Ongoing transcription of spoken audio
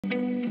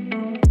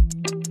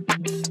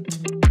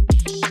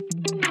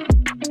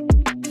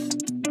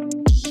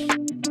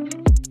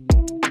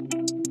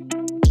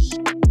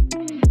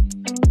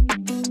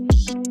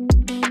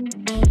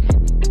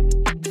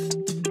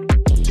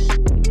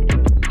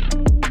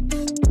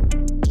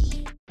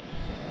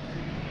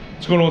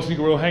going on,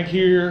 Sneaker World? Hank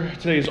here.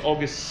 Today is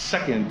August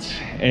 2nd,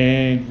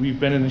 and we've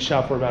been in the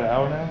shop for about an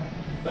hour now.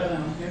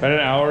 About an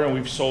hour, and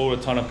we've sold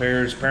a ton of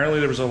pairs. Apparently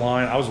there was a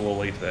line. I was a little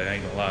late today, I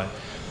ain't gonna lie.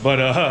 But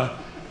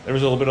there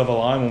was a little bit of a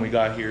line when we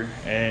got here,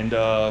 and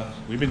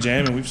we've been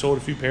jamming. We've sold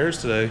a few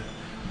pairs today.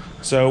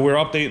 So we're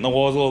updating the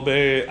walls a little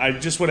bit. I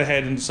just went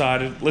ahead and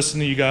decided, listen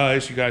to you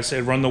guys. You guys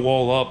said run the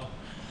wall up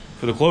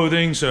for the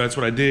clothing, so that's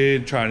what I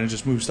did, trying to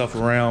just move stuff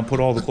around,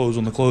 put all the clothes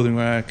on the clothing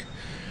rack.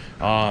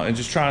 And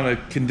just trying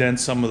to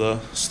condense some of the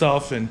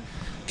stuff and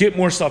get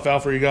more stuff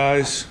out for you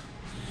guys.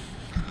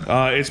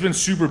 It's been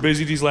super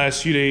busy these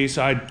last few days.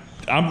 I'm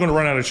gonna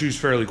run out of shoes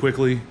fairly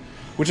quickly,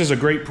 which is a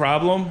great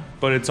problem,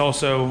 but it's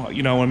also,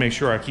 you know, I wanna make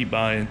sure I keep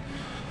buying.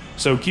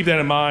 So keep that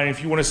in mind.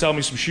 If you wanna sell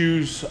me some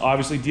shoes,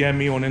 obviously DM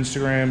me on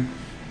Instagram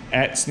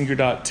at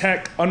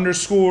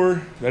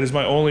sneaker.tech_. That is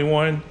my only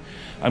one.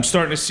 I'm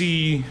starting to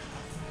see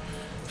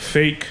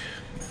fake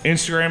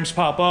Instagrams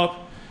pop up.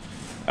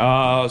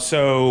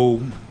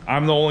 So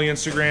I'm the only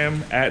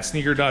Instagram at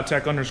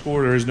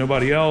sneaker.tech_. There is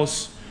nobody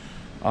else.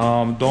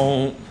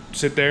 Don't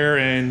sit there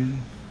and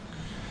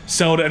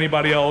sell to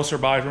anybody else or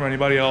buy from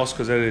anybody else,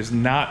 because that is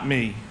not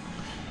me.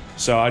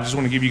 So I just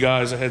want to give you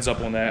guys a heads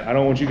up on that. I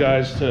don't want you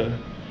guys to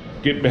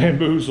get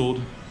bamboozled.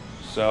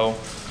 So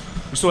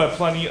we still have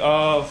plenty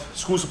of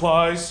school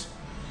supplies.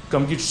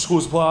 Come get your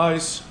school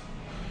supplies.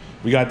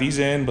 We got these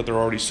in, but they're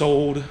already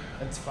sold.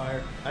 That's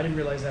fire. I didn't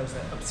realize that was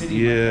that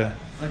obsidian. Yeah.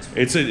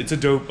 It's a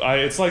dope.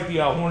 It's like the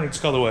Hornets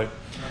colorway.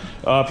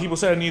 People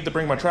said I needed to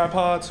bring my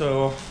tripod,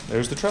 so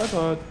there's the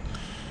tripod.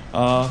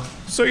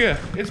 So yeah,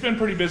 it's been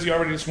pretty busy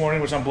already this morning,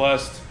 which I'm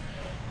blessed.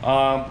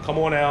 Come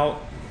on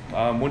out.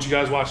 Once you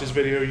guys watch this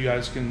video, you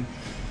guys can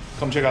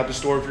come check out the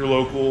store if you're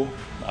local.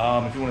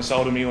 If you want to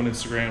sell to me on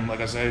Instagram,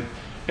 like I said,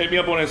 hit me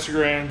up on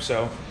Instagram.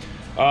 So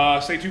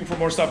stay tuned for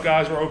more stuff,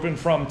 guys. We're open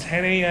from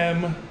 10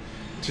 a.m.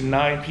 to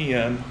 9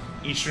 p.m.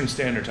 Eastern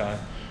Standard Time.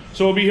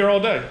 So we'll be here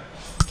all day.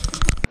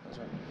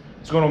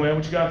 What's going on, man?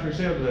 What you got for your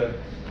sale today?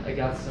 I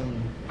got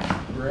some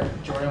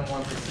Jordan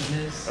 1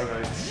 Patinas.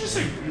 Okay. Did you just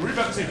say, you were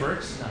about to say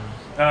bricks? No.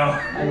 Oh.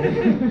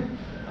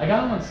 I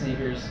got them on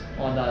sneakers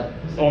on that.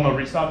 On the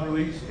restock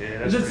release? Yeah,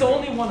 that's it's the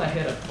only one I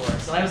hit, of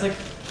course. And I was like,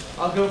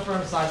 I'll go for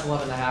a size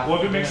 11.5. Well,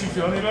 if it makes you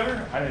feel any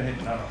better, I didn't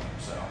hit none of them,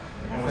 so.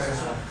 And what's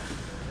this one?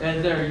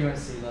 And they're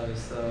UNC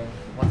lows, the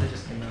ones that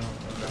just came out.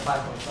 They're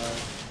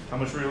 5.5. How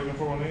much were you looking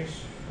for on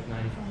these?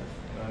 95.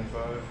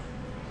 95.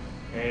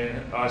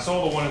 And I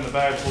saw the one in the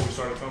bag before we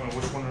started filming.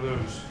 Which one are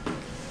those?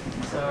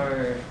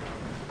 So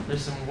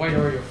there's some white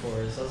Oreo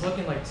 4s. I was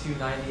looking like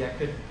 290. I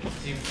could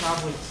do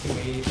probably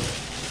 280, but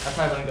I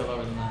probably wouldn't go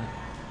lower than that.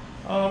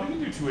 We can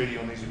do 280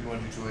 on these if you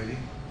want to do 280.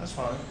 That's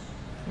fine.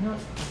 You know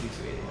what? Let's do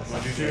 280. You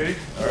want to do 280?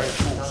 All right,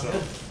 cool. Sounds So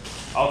good.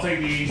 I'll take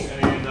these.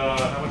 And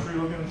how much were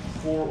you looking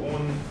for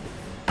on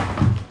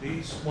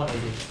these? 180.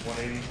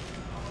 180.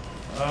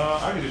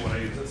 I can do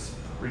 180. That's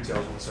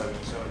retail's 170,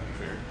 so that'd be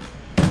fair.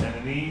 And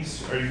then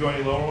these, are you going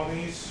any lower on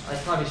these?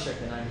 I'd probably check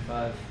the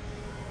 95.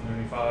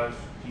 95.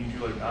 Can you do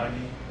like 90?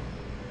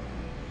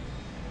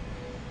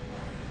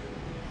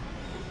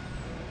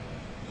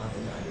 Not the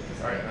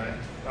 90. All right, man.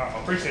 I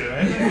appreciate it,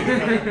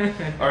 man.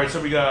 All right, so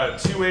we got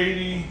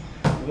 280,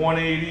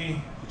 180,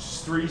 which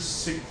is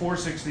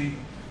 460.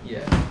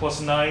 Yeah. Plus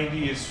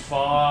 90 is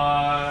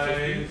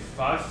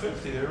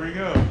 550. There we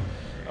go.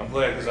 I'm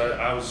glad, because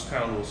I was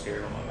kind of a little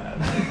scared on my mat.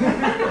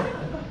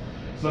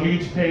 So let me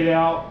get you paid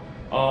out.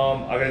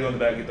 I gotta go in the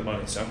back and get the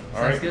money. So,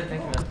 all right. Sounds good.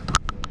 Thank you, man.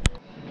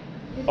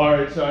 All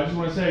right. So I just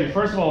want to say,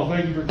 first of all,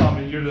 thank you for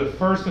coming. You're the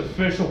first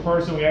official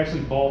person we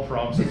actually bought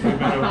from since we've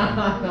been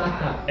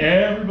open.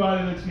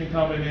 Everybody that's been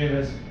coming in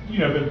has, you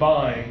know, been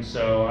buying.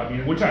 So I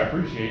mean, which I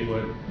appreciate,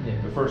 but Yeah.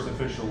 the first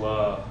official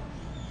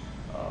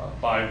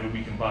buy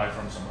we can buy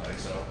from somebody.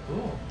 So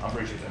Cool. I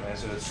appreciate that, man.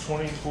 So it's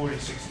 20, 40,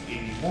 60,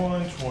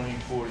 81, 20,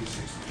 40,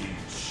 60,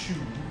 82,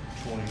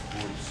 20,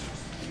 40,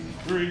 60,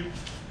 83.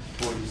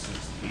 40,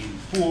 60,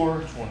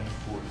 84, 20, 40,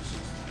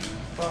 60,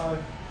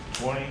 85,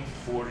 20,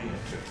 40, and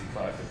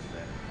 55, 50,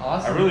 man.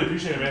 Awesome. I really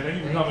appreciate it, man. Thank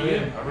you for Thank coming you.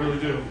 in. I really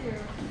do.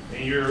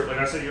 And you're, like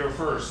I said, you're a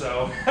first,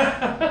 so. It's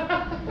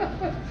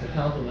a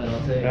compliment,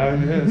 I'll take. Now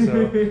it is, so.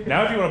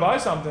 Now if you want to buy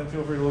something,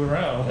 feel free to look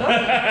around.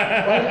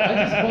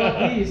 I just bought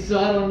these, so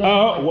I don't know.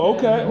 Oh, well,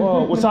 okay.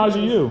 Well, what size are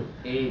you?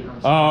 8.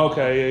 Oh,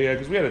 okay. Yeah,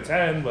 because we had a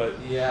 10, but.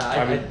 Yeah,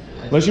 I mean,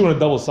 unless you want to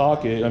double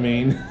sock it, I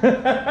mean.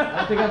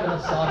 I think I have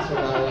enough socks for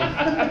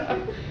that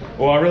one.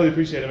 Well, I really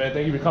appreciate it, man.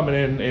 Thank you for coming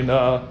in and,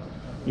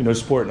 you know,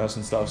 supporting us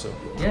and stuff, so.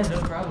 Yeah, no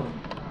problem.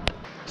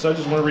 So I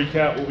just want to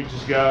recap what we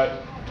just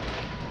got.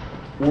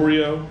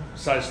 Oreo,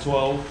 size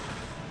 12.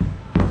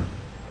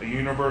 A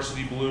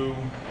University Blue.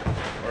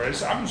 All right,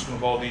 so I'm just going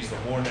to call these the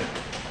Hornet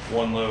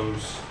 1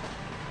 lows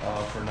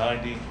for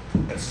 90.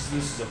 This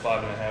is a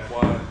 5.5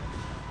 wide.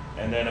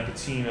 And then a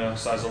Patina,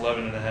 size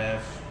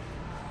 11.5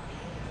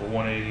 for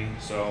 180.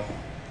 So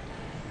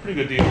pretty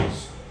good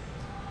deals.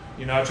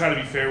 You know, I try to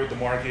be fair with the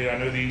market. I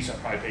know these I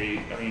probably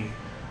paid, I mean,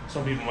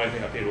 some people might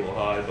think I paid a little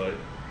high, but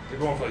they're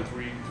going for like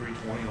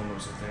 320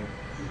 almost, I think.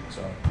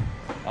 So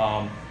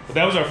But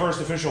that was our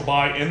first official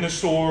buy in the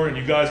store, and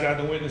you guys got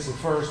to witness it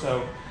first,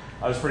 so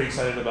I was pretty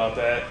excited about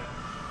that.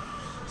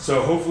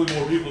 So hopefully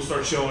more people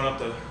start showing up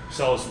to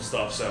sell us some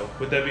stuff. So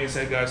with that being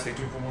said, guys, stay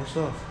tuned for more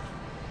stuff.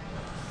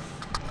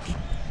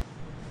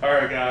 All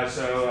right, guys,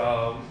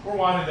 so we're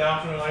winding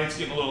down for the night. It's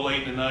getting a little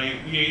late in the night.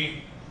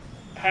 We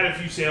had a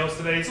few sales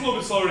today. It's a little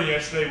bit slower than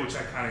yesterday, which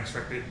I kind of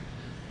expected.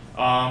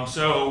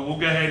 So we'll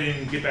go ahead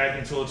and get back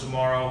until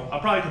tomorrow. I'll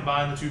probably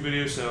combine the two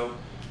videos, so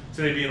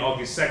today being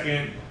August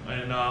 2nd,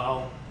 and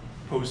I'll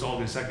post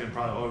August 2nd,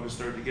 probably August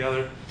 3rd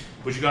together.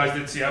 But you guys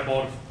did see I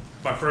bought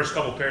my first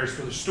couple pairs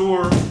for the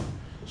store.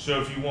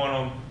 So if you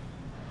want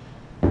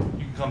them,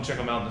 you can come check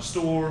them out in the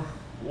store.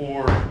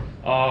 Or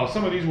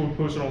some of these will be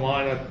posted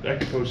online. I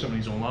can post some of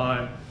these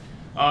online.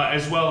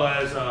 As well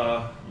as,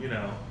 you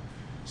know,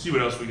 see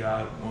what else we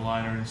got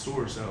online or in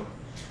store. So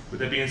with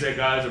that being said,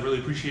 guys, I really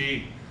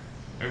appreciate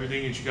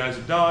everything that you guys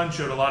have done.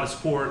 Showed a lot of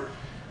support.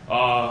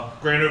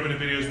 Grand opening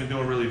video's been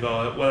doing really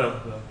well.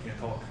 Can't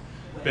talk.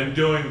 Been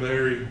doing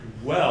very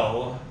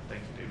well.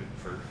 Thank you, David,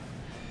 for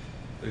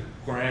the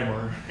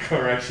grammar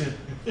correction.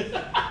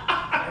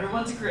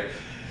 Everyone's a critic.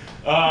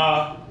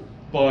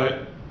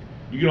 But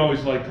you can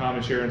always like,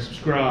 comment, share, and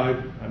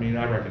subscribe. I mean,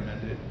 I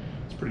recommend it.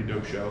 It's a pretty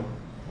dope show.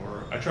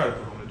 Or I try to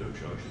put on a dope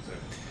show, I should say.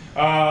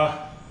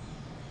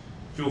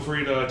 Feel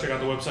free to check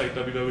out the website,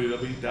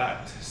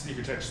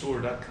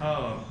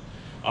 www.sneakertechstore.com.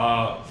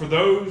 For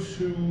those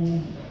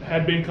who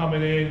had been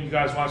coming in, you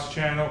guys watch the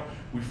channel,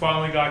 we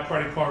finally got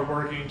credit card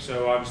working,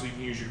 so obviously you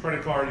can use your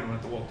credit card, you don't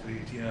have to walk to the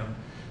ATM.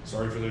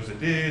 Sorry for those that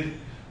did.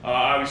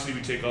 Obviously we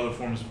take other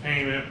forms of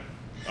payment.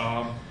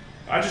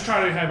 I just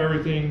try to have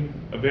everything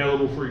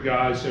available for you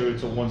guys so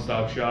it's a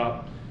one-stop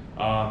shop.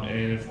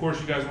 And of course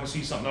you guys want to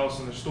see something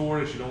else in the store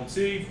that you don't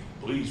see,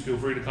 please feel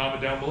free to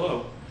comment down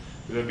below.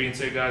 With that being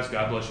said, guys,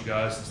 God bless you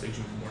guys, and stay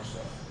tuned for more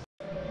stuff.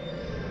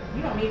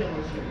 You don't need no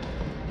more shoes.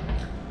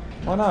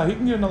 Why not? He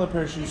can get another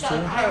pair of shoes He's got too.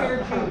 like 5 pair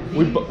of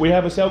shoes. We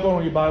have a sale going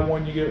where you buy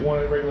one, you get one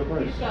at regular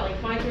price. He's got like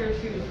 5 pair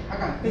of shoes.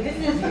 But this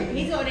is,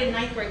 he's going in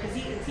 9th grade because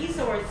he's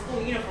still wears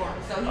school uniform.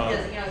 So he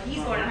does, you know,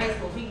 he's going to high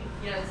school. He,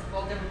 you know, it's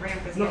all different brand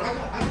because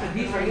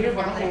he's wearing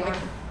uniform. I don't like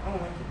it.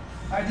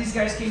 All right, these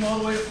guys came all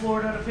the way to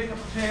Florida to pick up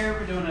a pair.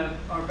 We're doing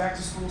our back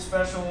to school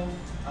special,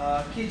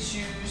 kids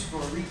shoes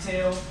for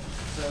retail.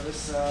 So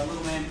this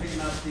little man picking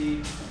up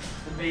the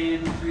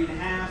band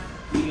 3.5.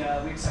 We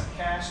accept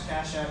cash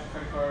app,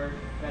 credit card,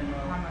 Venmo.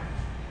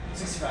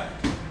 65.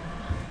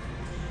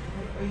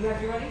 Are you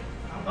guys ready?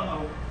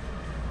 Uh-oh.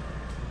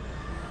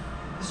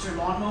 Is this your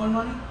lawn mowing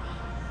money?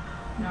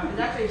 No, it's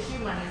actually shoe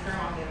money his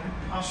grandma gave him.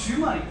 Oh, shoe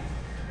money.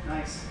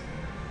 Nice.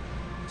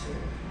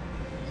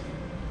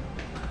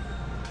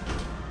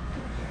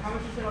 How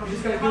much you spent on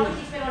shoes? How much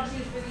you spent on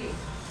shoes for you?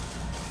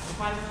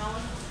 $500?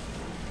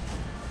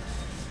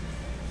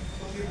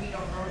 What's your feet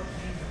on road?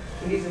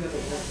 These are the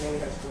things that really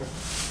has to work.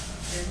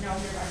 There's no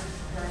here, I just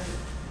started.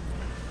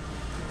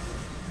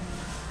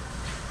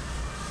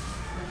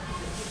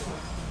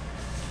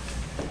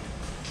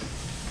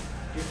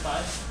 You're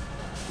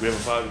 5. We have a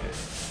 5 yet.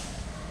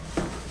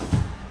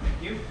 Thank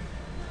you.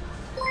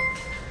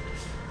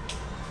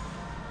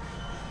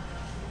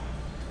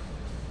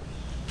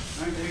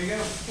 All right, there you go.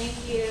 Thank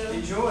you.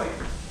 Enjoy.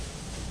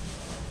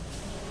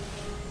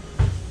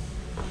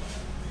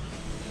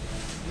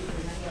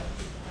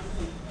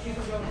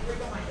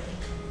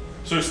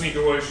 So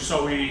Sneaker Boys, you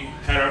saw we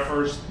had our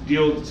first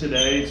deal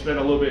today. It's been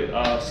a little bit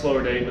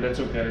slower day, but that's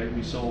okay.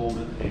 We sold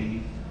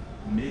a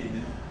mid We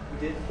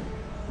did.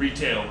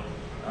 retail.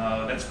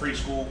 That's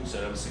preschool, so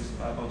that was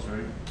 $65,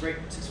 right? Great.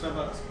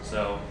 $65.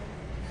 So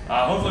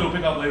hopefully it'll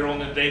pick up later on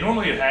in the day.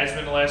 Normally it has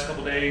been the last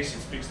couple days.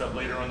 It's picked up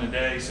later on in the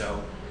day.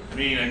 So I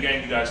mean,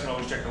 again, you guys can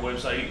always check the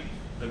website,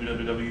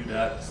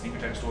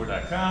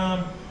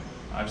 www.sneakertechstore.com.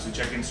 Obviously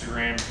check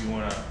Instagram if you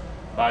want to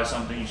buy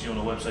something you see on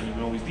the website. You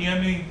can always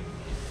DM me,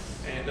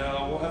 and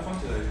we'll have fun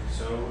today.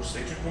 So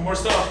stay tuned for more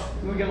stuff.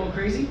 You want to get a little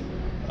crazy?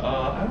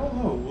 I don't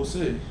know. We'll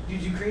see. You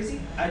do crazy?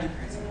 I do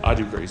crazy. I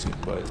do crazy,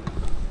 but.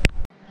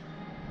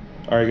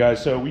 All right,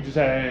 guys. So we just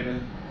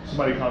had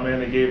somebody come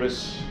in and gave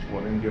us.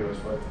 Well, didn't give us,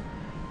 but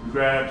we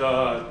grabbed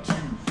 2,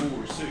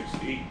 4, 6,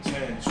 8,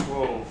 10,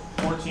 12,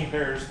 14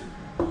 pairs.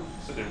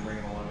 So they were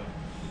bringing 11.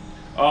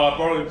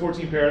 Brought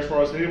 14 pairs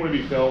for us. They didn't want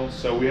to be filmed,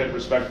 so we had to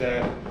respect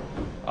that.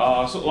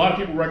 So a lot of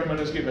people recommend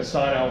us getting a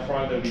sign out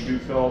front that we do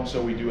film,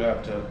 so we do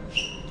have to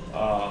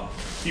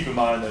keep in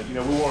mind that, you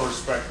know, we want to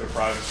respect their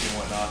privacy and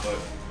whatnot,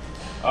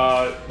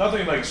 but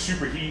nothing like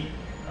super heat.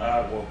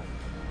 Well,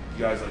 you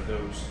guys like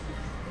those,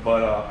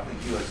 but I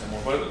think you like some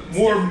more. But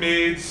more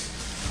mids.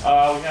 We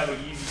have a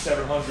Yeezy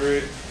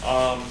 700,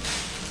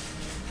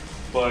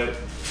 but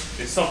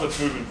it's stuff that's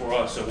moving for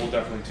us, so we'll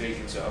definitely take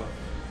it. So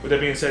with that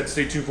being said,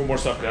 stay tuned for more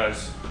stuff,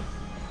 guys.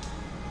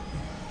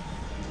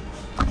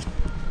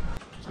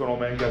 What's going on,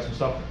 man? You got some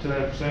stuff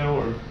today for sale,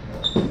 or?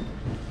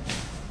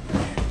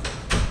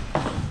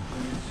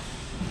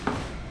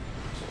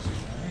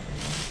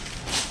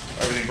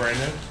 Everything brand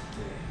new?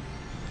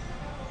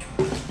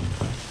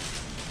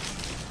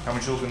 How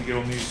much you looking to get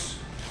on these?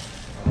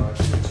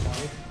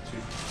 220.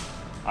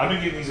 I've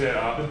been getting these at,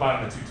 I've been buying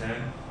them at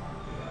 210.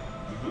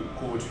 You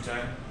cool with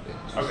 210?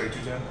 Okay,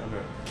 210,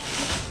 okay.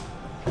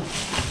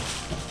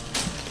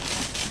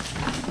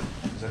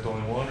 Is that the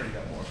only one or you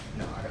got more?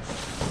 No, I got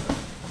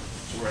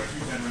So we're at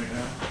 210 right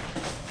now.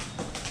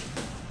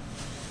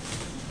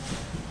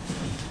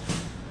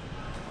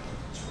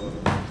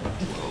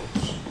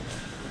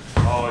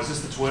 Oh, is this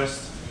the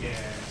twist? Yeah.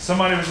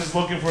 Somebody was just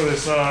looking for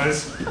this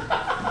size.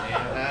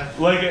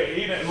 like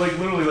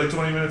literally like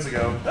 20 minutes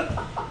ago.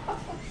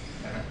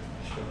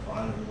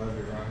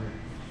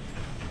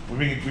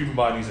 We've been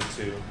buying these at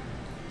 2.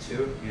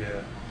 2?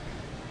 Yeah.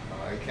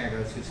 I can't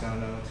go 210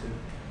 no 2.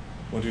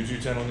 Want to do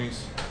 210 on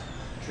these?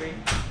 Trade.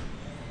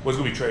 What's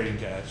gonna be trading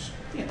cash?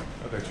 Yeah.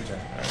 Okay, 210.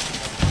 All right.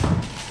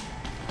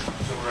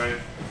 So we're at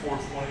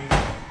 420.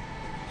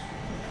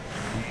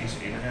 These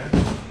 8.5.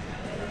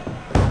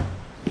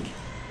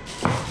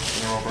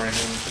 They're all brand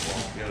new.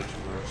 Well, the other 2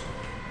 are.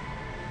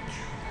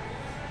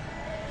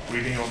 What do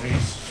you think on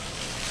these?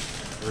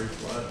 3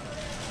 flat.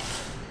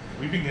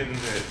 We've been getting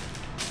these at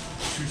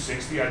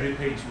 260. I did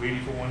pay 280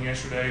 for one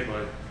yesterday,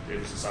 but it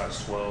was a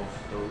size 12.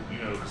 Though, you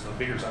know, because the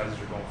bigger sizes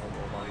are going for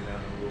more money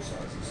than the little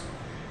sizes.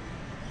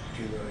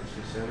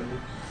 270.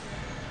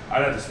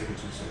 I'd have to stick with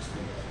 260.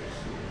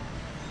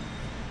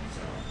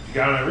 So, if you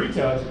got it at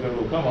retail, it's a good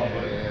little come on.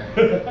 Yeah.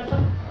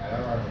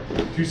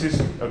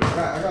 260. Okay. I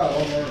got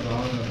one more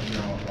on, you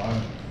know, on.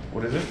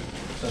 What is it?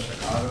 It's a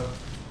Chicago.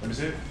 What is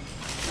it?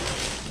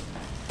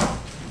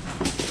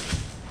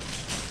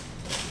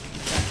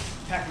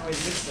 Packing away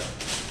the good stuff.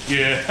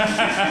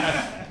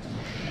 Yeah.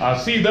 I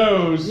see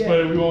those, Yeah.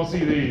 but we won't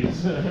see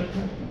these. The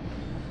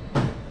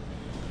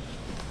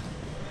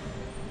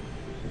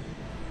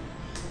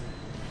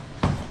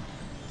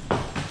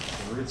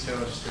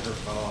retail sticker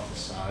fell off the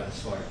side.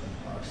 It's like in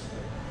the box there.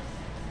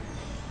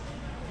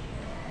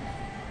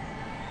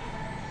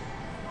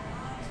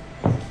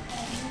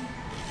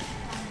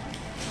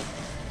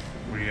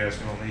 What are you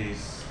asking on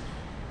these?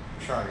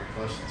 I'm trying to get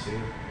close to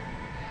 2.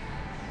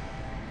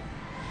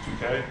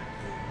 2K?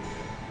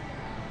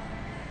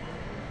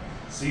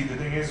 See, the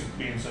thing is,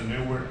 being so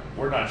new,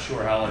 we're not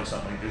sure how like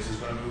something like this is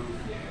going to move.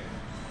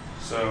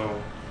 So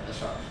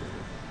That's what I figured.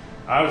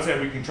 I would say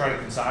we can try to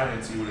consign it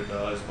and see what it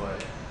does,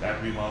 but that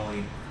would be my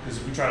only. Because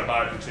if we try to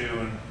buy it for 2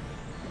 and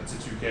it's a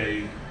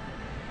 2K, you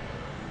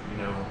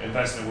know,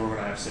 investment we're going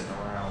to have sitting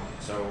around.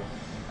 So,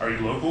 are you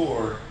local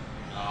or?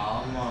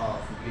 I'm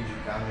from PG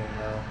County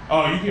now.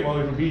 Oh, you came all the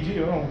way from BG.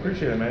 Oh,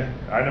 appreciate it, man.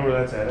 I know where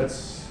that's at.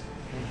 That's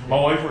my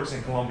wife works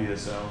in Columbia,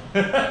 so.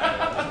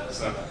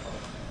 So,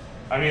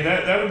 I mean,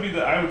 that would be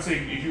the. I would say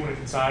if you want to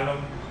consign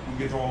them, we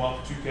can throw them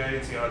up for 2K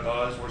and see how it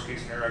does. Worst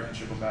case scenario, I can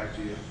ship them back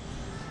to you. If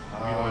you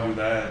want to do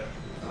that,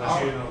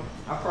 unless you know.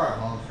 I'll probably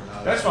home for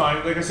now. That's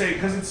fine. Like I say,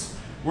 because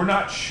we're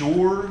not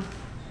sure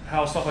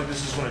how stuff like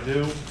this is going to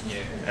do.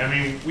 Yeah. I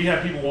mean, we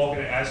have people walking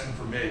and asking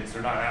for mids.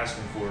 They're not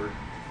asking for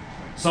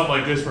something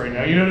like this right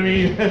now. You know what I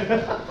mean?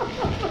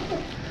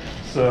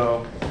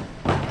 So.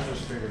 I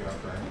just figured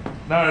out that.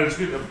 No, it's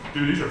good.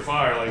 Dude, these are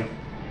fire. Like,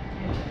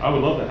 I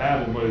would love to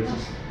have them, but it's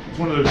just, it's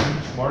one of those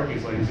niche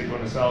markets. Like, is it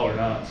going to sell or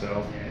not?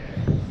 So,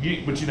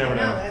 but you never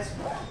know.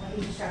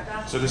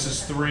 So this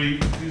is 3.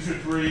 These are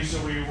 3. So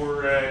we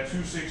were at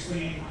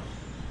 260,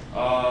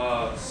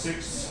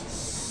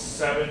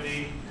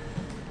 670,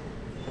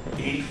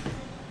 8.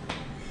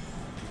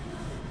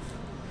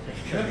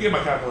 Let me get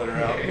my calculator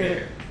out.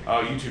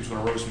 YouTube's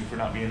gonna roast me for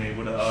not being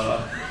able to.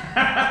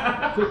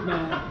 Quick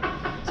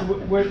math. So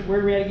where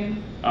are we at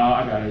again?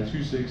 I got it.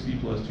 260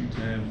 plus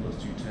 210 plus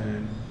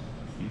 210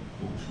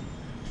 equals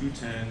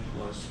 210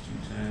 plus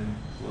 210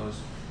 plus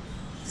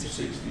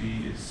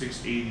 260 is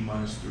 680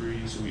 minus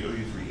 3, so we owe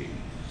you 380.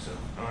 So,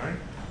 all right.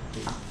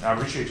 I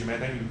appreciate you, man.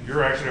 Thank you.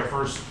 You're actually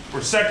our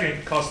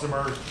second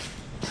customer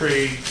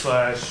trade /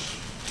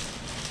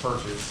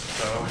 purchase.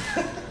 So,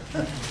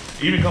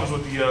 even comes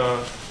with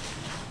the.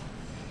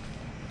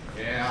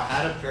 Yeah, I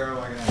had a pair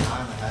like in a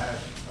 9.5,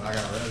 but I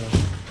got rid of them.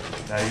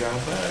 Now you got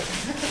them back.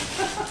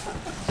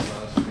 So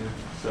that's good.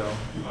 So,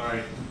 all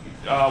right.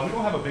 We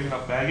don't have a big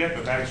enough bag yet,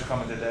 but bags are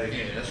coming today.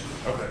 Yeah, that's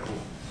Okay,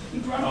 cool.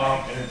 And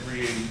then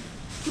 380.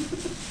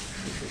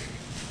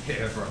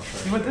 Yeah, bro.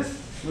 Trash. You want this?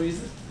 What is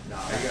this?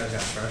 Nah, you guys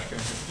got trash can?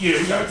 Yeah,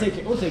 we got. We'll take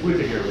it. We'll take We it.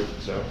 take care of it.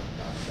 So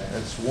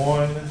that's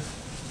 1,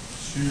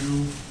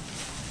 2,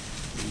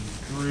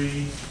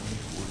 3,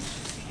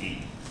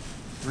 8,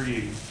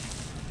 380.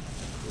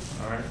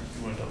 All right.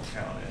 You want to double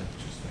count it,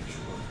 just to make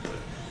sure. But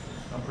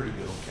I'm pretty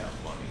good on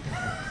counting money.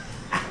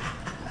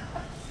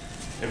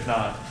 If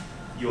not,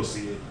 you'll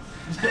see it.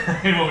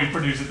 And when we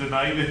produce it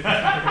tonight,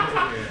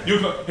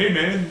 you'll go, "Hey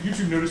man,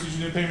 YouTube noticed you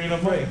didn't pay me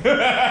enough money."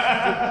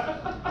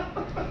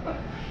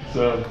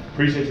 So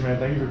appreciate you, man.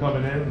 Thank you for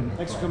coming in.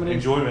 Thanks for coming in.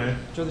 Enjoy, man.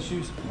 Enjoy the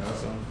shoes.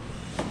 Awesome.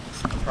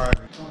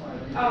 Probably.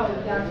 Oh,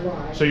 that's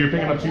why. So you're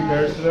picking up 2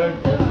 pairs today?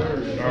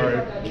 All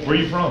right. Where are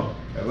you from?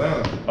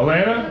 Atlanta.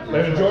 Atlanta?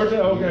 Atlanta,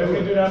 Georgia? Okay, what do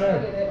you do down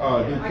there? Do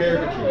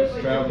caricatures.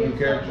 Travel, do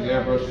characters,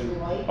 airbrushing.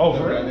 Oh,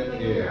 for real?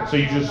 Yeah. So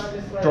you just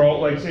draw,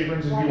 like, say for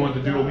instance, you want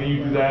to do a me,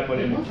 you do that, but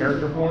in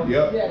character form?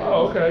 Yep.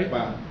 Oh, okay.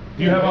 About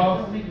Do you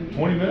have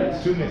 20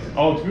 minutes? 2 minutes.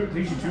 Oh,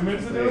 takes you 2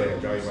 minutes to do Yeah,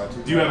 it? draw you about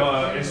 2 Do you have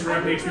an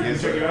Instagram page where we can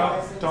Yes, check sir. you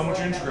out? Tell them what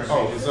your Instagram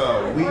Oh, page it's is.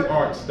 We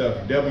Art Stuff.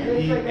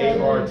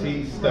 WEART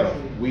stuff.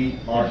 We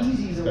Art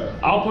Stuff.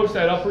 I'll post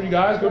that up for you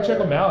guys. Go check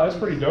them out. That's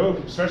pretty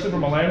dope, especially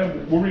from Atlanta.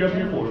 What were you up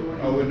here for?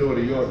 Oh, we're doing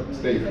the York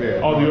State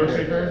Fair. Oh, the York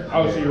State Fair?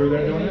 Oh, so you were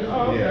there doing it?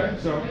 Oh, okay. Yeah.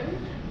 So,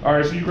 all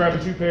right, so you're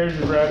grabbing 2 pairs.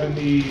 You're grabbing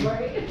the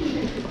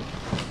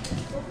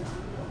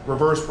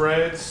reverse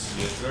breads.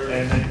 Yes, sir.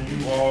 And then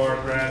you are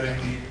grabbing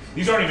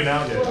these aren't even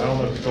out yet. I don't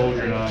know if I told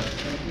you or not.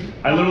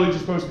 I literally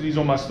just posted these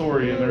on my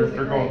story and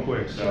they're going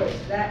quick, so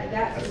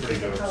that's pretty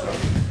dope. So.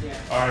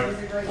 All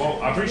right, well,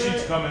 I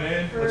appreciate you coming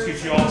in. Let's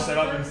get you all set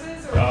up and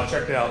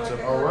checked out.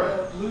 So, all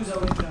right. Lou's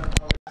always done.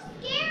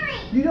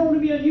 You don't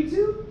want to be on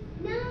YouTube?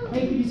 No.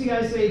 Hey, can you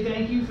guys say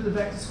thank you for the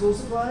back to school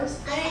supplies?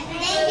 Thank you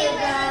for the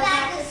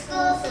back to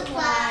school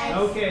supplies.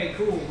 Okay,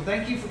 cool. Well,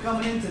 thank you for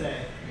coming in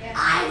today.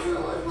 I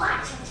will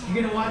watch it.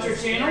 You're gonna watch our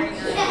channel?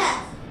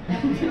 Yes.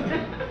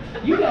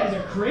 You guys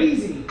are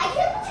crazy. I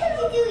can't pretend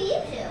to do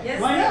YouTube. Yes.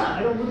 Why not?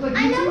 I don't look like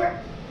I YouTube. never.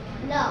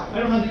 No. I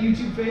don't have the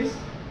YouTube face.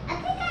 I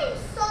think I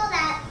saw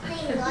that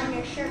thing on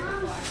your shirt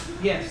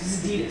before. Yes,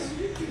 this is Adidas.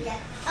 Yeah.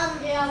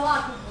 Yeah, a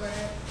lot of people.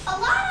 A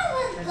lot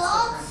of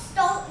adults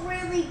don't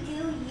really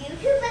do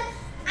YouTube, but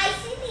I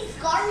see these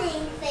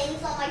gardening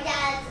things on my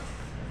dad's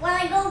when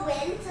I go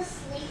in to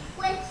sleep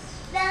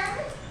with them.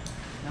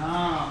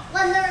 Ah.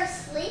 When they're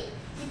asleep,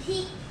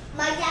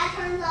 my dad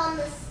turns on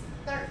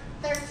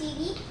their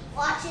TV,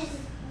 watches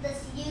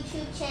this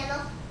YouTube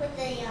channel with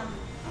the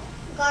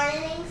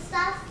gardening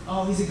stuff.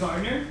 Oh, he's a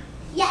gardener?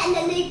 Yeah, and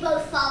then they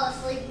both fall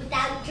asleep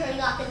without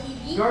turning off the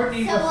TV.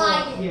 Gardening so would fall.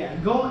 I did. Yeah,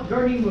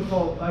 gardening would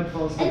fall. I'd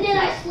fall asleep. And then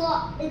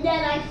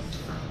I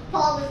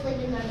fall asleep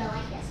in their bed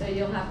like this. So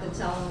you'll have to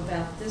tell them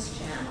about this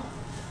channel.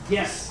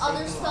 Yes.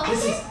 Other stuff.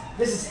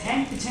 This is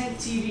Hank the Tank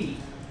TV.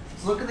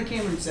 So look at the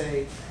camera and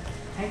say,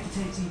 Hank the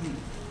Tank TV.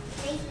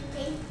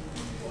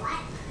 What?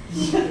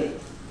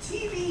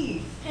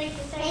 TV. Hank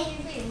the Tank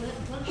TV.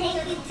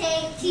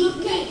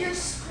 Look at your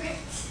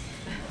script.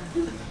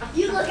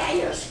 You look at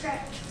your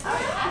script. I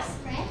don't have a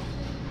script.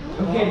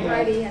 Okay,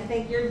 guys. Alrighty, I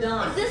think you're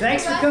done. Is this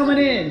Thanks the for rest coming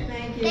of- in.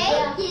 Thank you.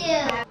 Thank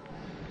you.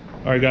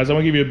 All right, guys, I'm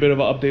gonna give you a bit of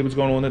an update what's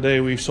going on today.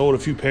 We've sold a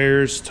few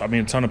pairs. I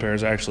mean, a ton of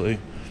pairs actually.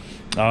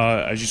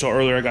 As you saw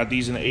earlier, I got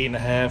these in the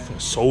 8.5.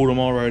 Sold them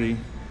already.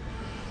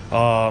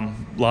 A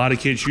lot of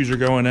kids' shoes are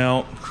going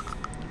out,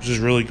 which is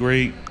really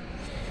great.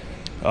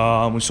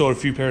 We sold a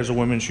few pairs of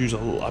women's shoes.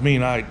 I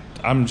mean,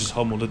 I'm just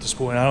humbled at this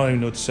point. I don't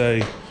even know what to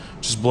say.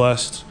 Just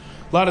blessed.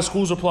 A lot of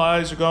school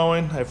supplies are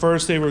going. At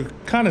first, they were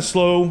kind of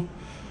slow,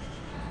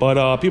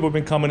 but people have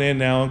been coming in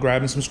now and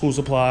grabbing some school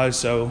supplies,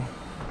 so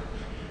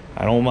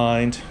I don't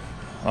mind.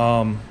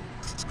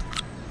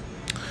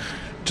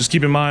 Just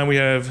keep in mind we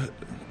have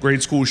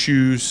grade school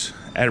shoes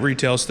at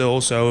retail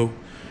still, so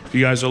if you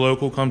guys are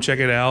local, come check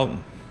it out.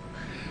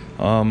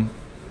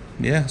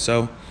 Yeah,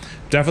 so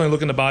definitely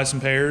looking to buy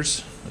some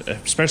pairs,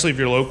 especially if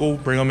you're local,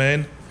 bring them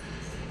in.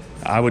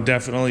 I would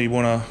definitely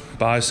want to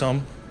buy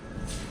some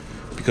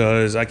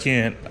because at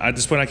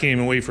this point I can't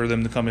even wait for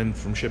them to come in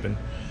from shipping.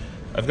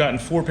 I've gotten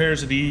 4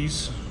 pairs of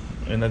these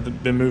and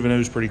I've been moving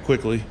those pretty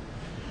quickly,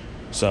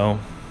 so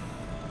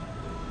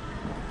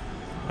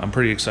I'm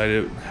pretty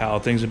excited how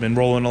things have been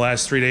rolling the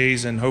last 3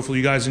 days, and hopefully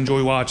you guys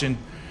enjoy watching.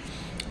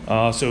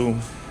 So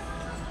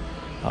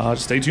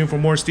stay tuned for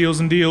more steals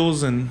and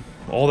deals and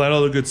all that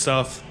other good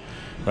stuff.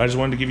 But I just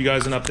wanted to give you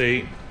guys an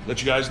update,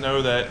 let you guys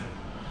know that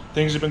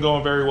things have been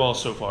going very well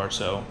so far.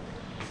 So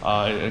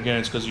again,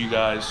 it's because of you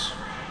guys.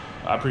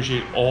 I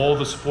appreciate all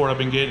the support I've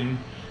been getting,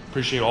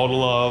 appreciate all the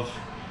love.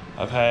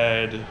 I've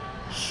had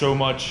so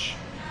much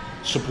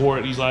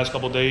support these last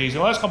couple of days,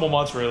 and the last couple of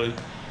months really.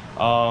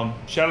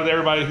 Shout out to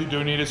everybody who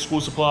donated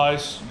school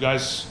supplies. You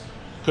guys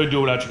couldn't do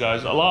it without you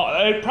guys.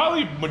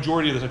 Probably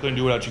majority of this I couldn't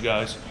do without you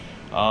guys.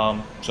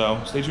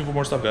 So stay tuned for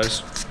more stuff,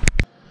 guys.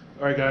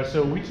 All right, guys,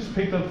 so we just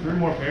picked up 3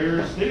 more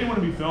pairs. They didn't want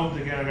to be filmed.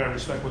 Again, I gotta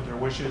respect what their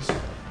wishes.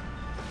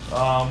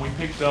 We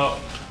picked up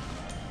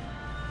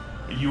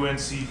a UNC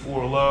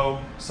 4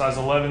 low, size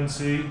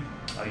 11C.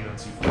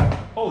 UNC 4,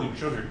 holy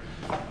sugar.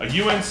 A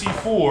UNC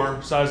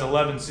 4, size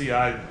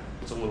 11C.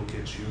 It's a little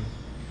kid shoe.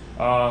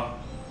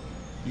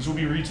 These will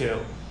be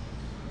retail.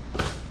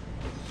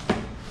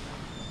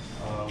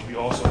 We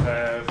also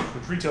have,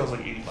 which retail is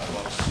like 85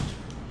 bucks.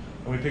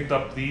 And we picked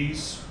up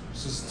these.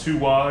 This is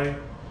 2Y.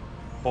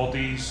 Bought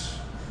these.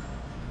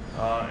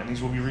 And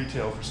these will be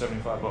retail for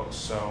 75 bucks.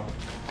 So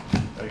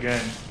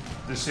again,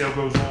 this sale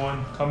goes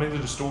on. Come into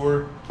the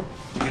store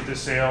to get this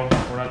sale.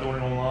 We're not doing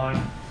it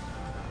online.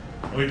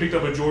 And we picked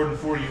up a Jordan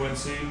 4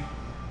 UNC.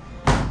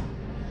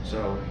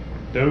 So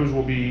those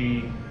will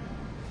be,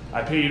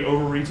 I paid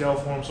over retail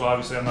for them, so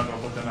obviously I'm not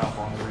going to put them out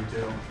on the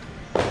retail.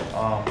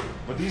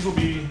 But these will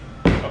be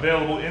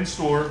available in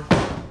store.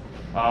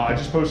 I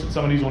just posted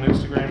some of these on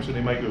Instagram, so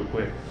they might go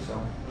quick.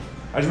 So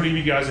I just want to give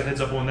you guys a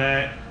heads up on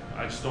that.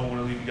 I just don't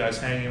want to leave you guys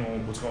hanging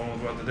on what's going on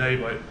throughout the day.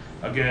 But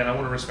again, I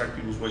want to respect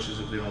people's wishes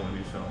if they don't want to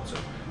be filmed. So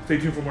stay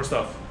tuned for more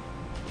stuff.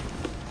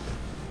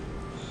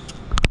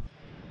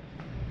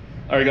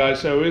 All right,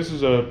 guys, so this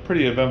is a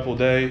pretty eventful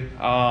day.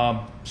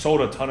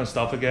 Sold a ton of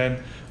stuff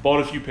again, bought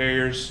a few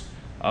pairs.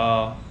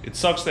 It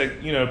sucks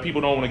that, you know,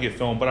 people don't want to get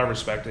filmed, but I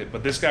respect it.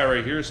 But this guy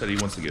right here said he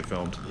wants to get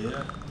filmed.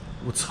 Yeah.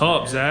 What's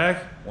up,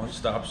 Zach? One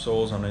Stop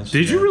Souls on Instagram.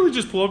 Did you really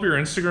just pull up your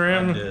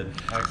Instagram? I did.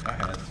 I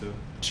had to.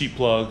 Cheap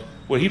plug.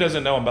 Well, he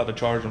doesn't know I'm about to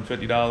charge him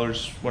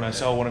 $50 when I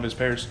sell one of his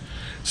pairs.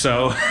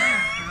 So.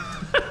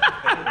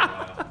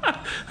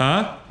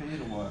 Huh?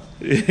 Paid a while.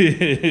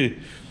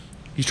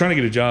 He's trying to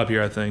get a job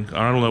here, I think.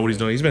 I don't know what he's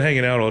doing. He's been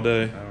hanging out all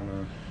day. I don't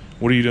know.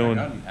 What are you I doing?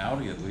 got an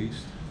Audi at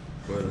least.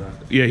 But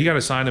Yeah, he got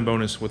a signing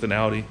bonus with an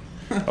Audi.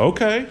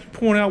 Okay.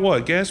 Pulling out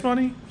what? Gas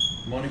money?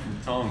 money from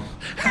Tongue.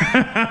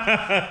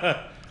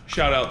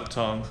 Shout out to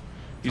Tongue.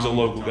 He's a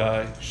local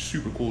guy.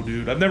 Super cool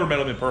dude. I've never met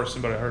him in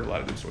person, but I heard a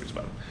lot of good stories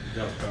about him. He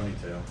got a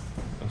ponytail.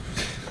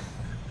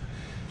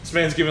 This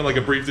man's giving like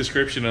a brief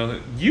description of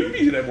it. You'd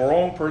be the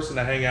wrong person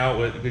to hang out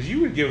with because you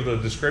would give the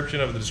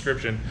description of the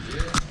description,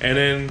 and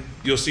then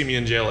you'll see me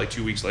in jail like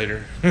 2 weeks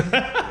later.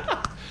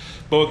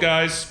 But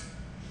guys,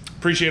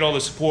 appreciate all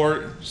the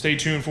support. Stay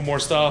tuned for more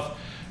stuff.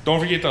 Don't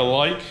forget to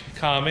like,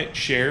 comment,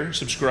 share,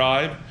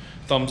 subscribe,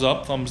 thumbs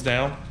up, thumbs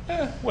down,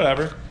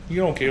 whatever. You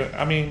don't care.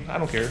 I mean, I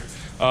don't care.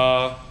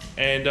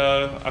 And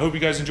I hope you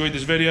guys enjoyed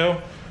this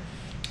video.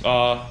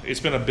 It's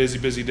been a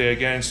busy day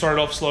again.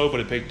 Started off slow, but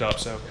it picked up.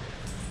 So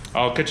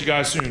I'll catch you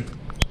guys soon.